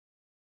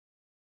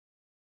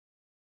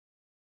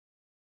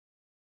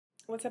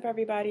What's up,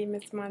 everybody?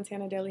 Miss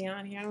Montana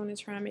Deliani. I want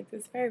to try and make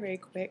this very, very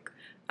quick.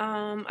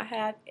 I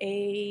have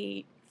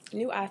a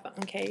new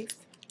iPhone case,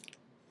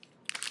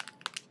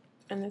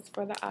 and it's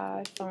for the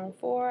iPhone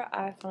 4,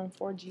 iPhone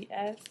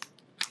 4GS.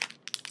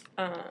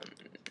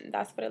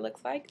 That's what it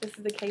looks like. This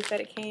is the case that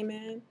it came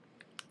in,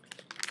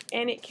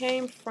 and it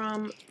came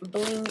from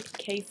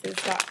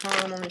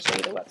BLINGcases.com. I'm going to show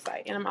you the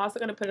website, and I'm also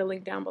going to put a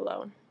link down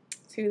below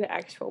to the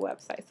actual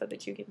website so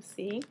that you can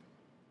see.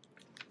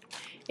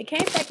 It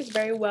came packaged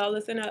very well.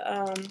 It's in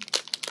a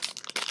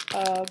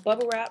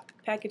bubble wrap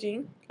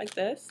packaging like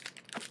this.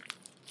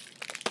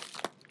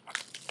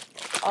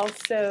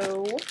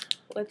 Also,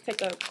 let's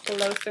take a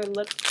closer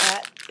look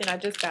at, and I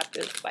just got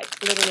this,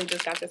 like literally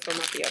just got this from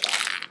my PO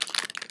box.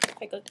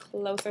 Take a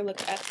closer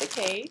look at the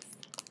case.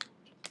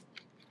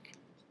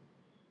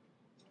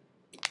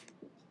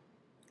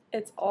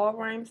 It's all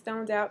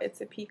rhinestoned out.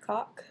 It's a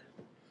peacock.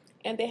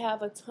 And they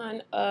have a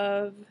ton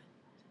of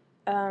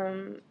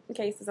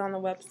cases on the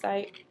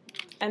website.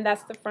 And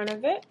that's the front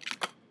of it.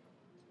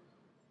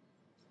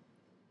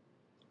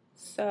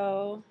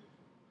 So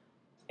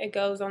it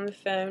goes on the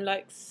phone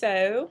like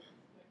so.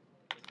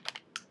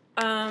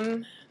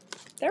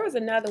 There was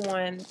another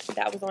one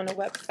that was on the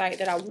website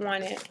that I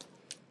wanted.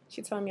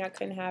 She told me I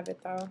couldn't have it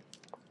though.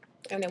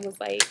 And it was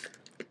like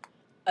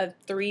a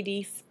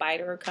 3D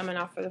spider coming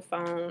off of the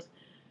phone.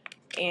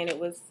 And it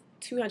was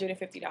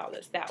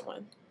 $250, that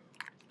one.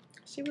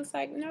 She was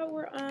like, no,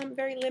 we're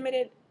very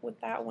limited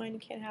with that one. You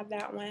can't have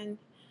that one.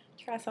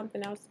 Try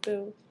something else,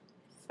 boo.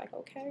 It's like,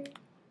 okay.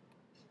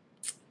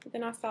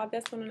 Then I saw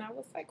this one and I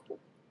was like, oh,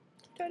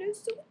 that is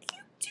so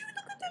cute too.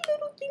 Look at the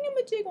little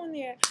thingamajig on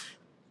there.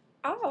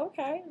 Oh,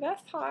 okay.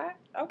 That's hot.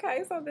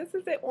 Okay, so this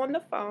is it on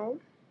the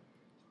phone.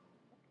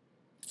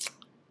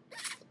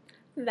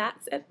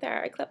 That's it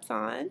there. It clips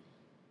on.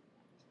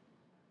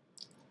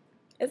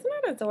 Isn't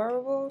that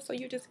adorable? So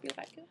you just be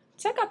like,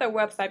 check out their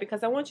website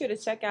because I want you to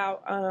check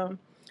out,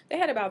 they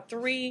had about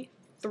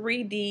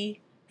 3D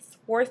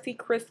Swarovski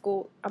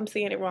crystal, I'm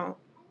saying it wrong,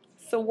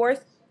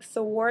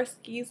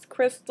 Swarovski's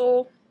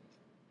crystal,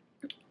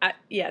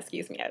 yeah,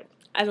 excuse me,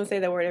 I don't say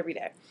that word every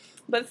day,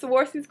 but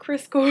Swarovski's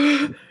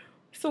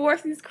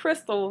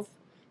crystals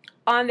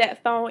on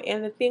that phone,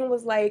 and the thing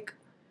was like,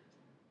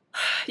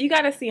 you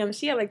gotta see them.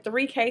 She had like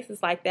 3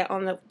 cases like that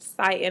on the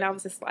site, and I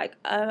was just like,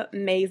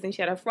 amazing.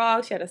 She had a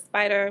frog, she had a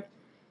spider,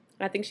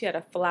 and I think she had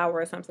a flower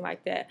or something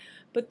like that.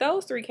 But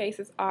those 3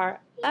 cases are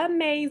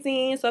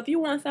amazing. So if you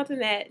want something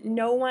that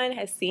no one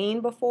has seen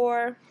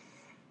before,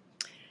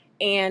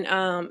 and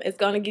it's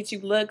gonna get you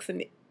looks,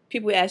 and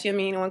people ask you a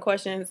million and one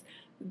questions,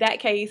 that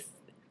case,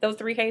 those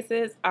 3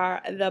 cases are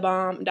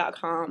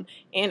thebomb.com.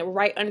 And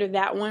right under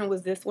that one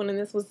was this one, and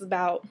this was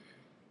about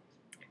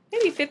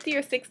maybe 50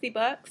 or 60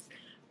 bucks.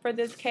 For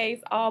this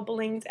case, all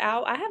blinged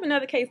out. I have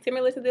another case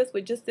similar to this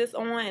with just this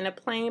on and a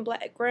plain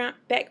black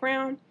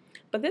background,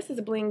 but this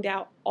is blinged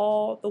out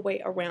all the way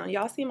around.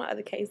 Y'all see my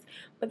other case,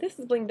 but this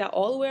is blinged out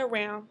all the way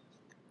around,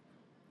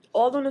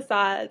 all on the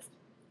sides,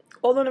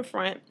 all on the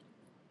front.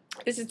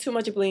 This is too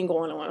much bling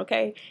going on,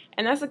 okay?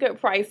 And that's a good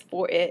price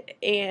for it,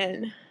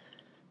 and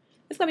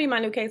it's gonna be my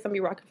new case. I'm gonna be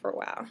rocking for a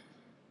while.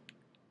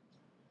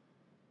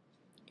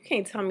 You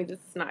can't tell me this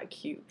is not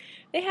cute.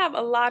 They have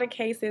a lot of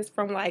cases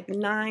from like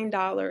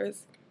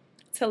 $9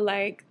 to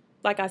like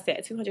I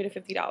said,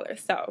 $250.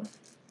 So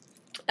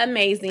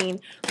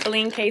amazing.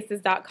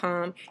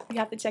 BLINGcases.com. You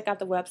have to check out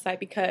the website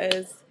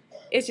because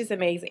it's just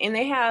amazing. And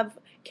they have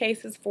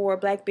cases for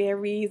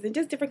Blackberries and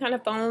just different kind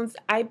of phones,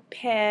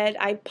 iPad,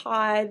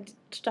 iPod,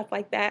 stuff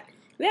like that.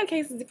 They have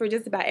cases for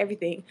just about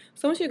everything.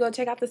 So I want you to go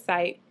check out the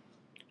site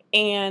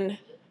and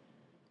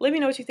let me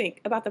know what you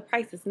think about the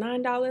prices.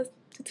 $9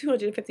 to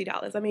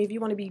 $250. I mean, if you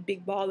want to be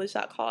big baller,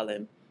 shot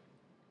calling.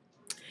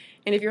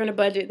 And if you're on a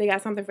budget, they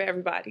got something for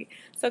everybody.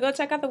 So go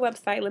check out the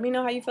website. Let me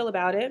know how you feel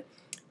about it.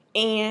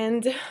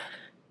 And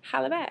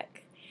holla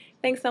back.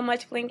 Thanks so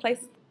much, Bling.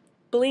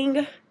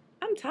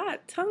 I'm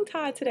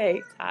tongue-tied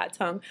today.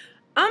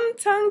 I'm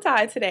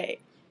tongue-tied today.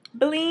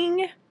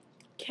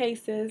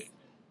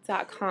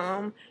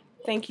 BLINGcases.com.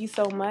 Thank you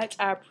so much.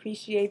 I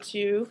appreciate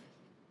you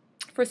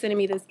for sending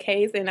me this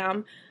case. And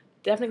I'm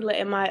definitely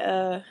letting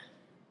my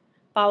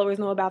followers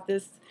know about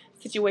this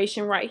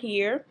situation right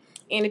here.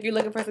 And if you're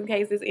looking for some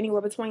cases,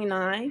 anywhere between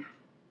 $9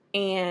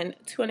 and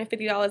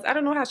 $250. I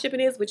don't know how shipping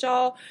is with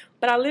y'all,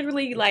 but I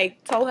literally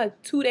like told her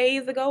 2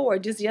 days ago or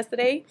just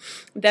yesterday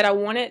that I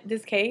wanted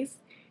this case,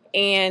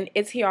 and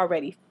it's here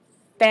already.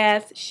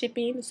 Fast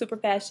shipping, super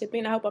fast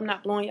shipping. I hope I'm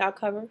not blowing y'all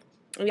cover.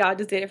 Y'all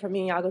just did it for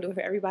me and y'all gonna do it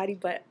for everybody,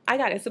 but I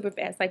got it super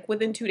fast, like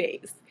within 2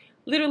 days.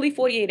 Literally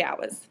 48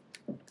 hours.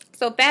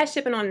 So fast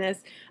shipping on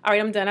this. All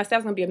right, I'm done. I said it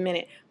was gonna be a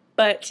minute,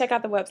 but check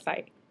out the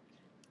website.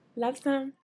 Love some.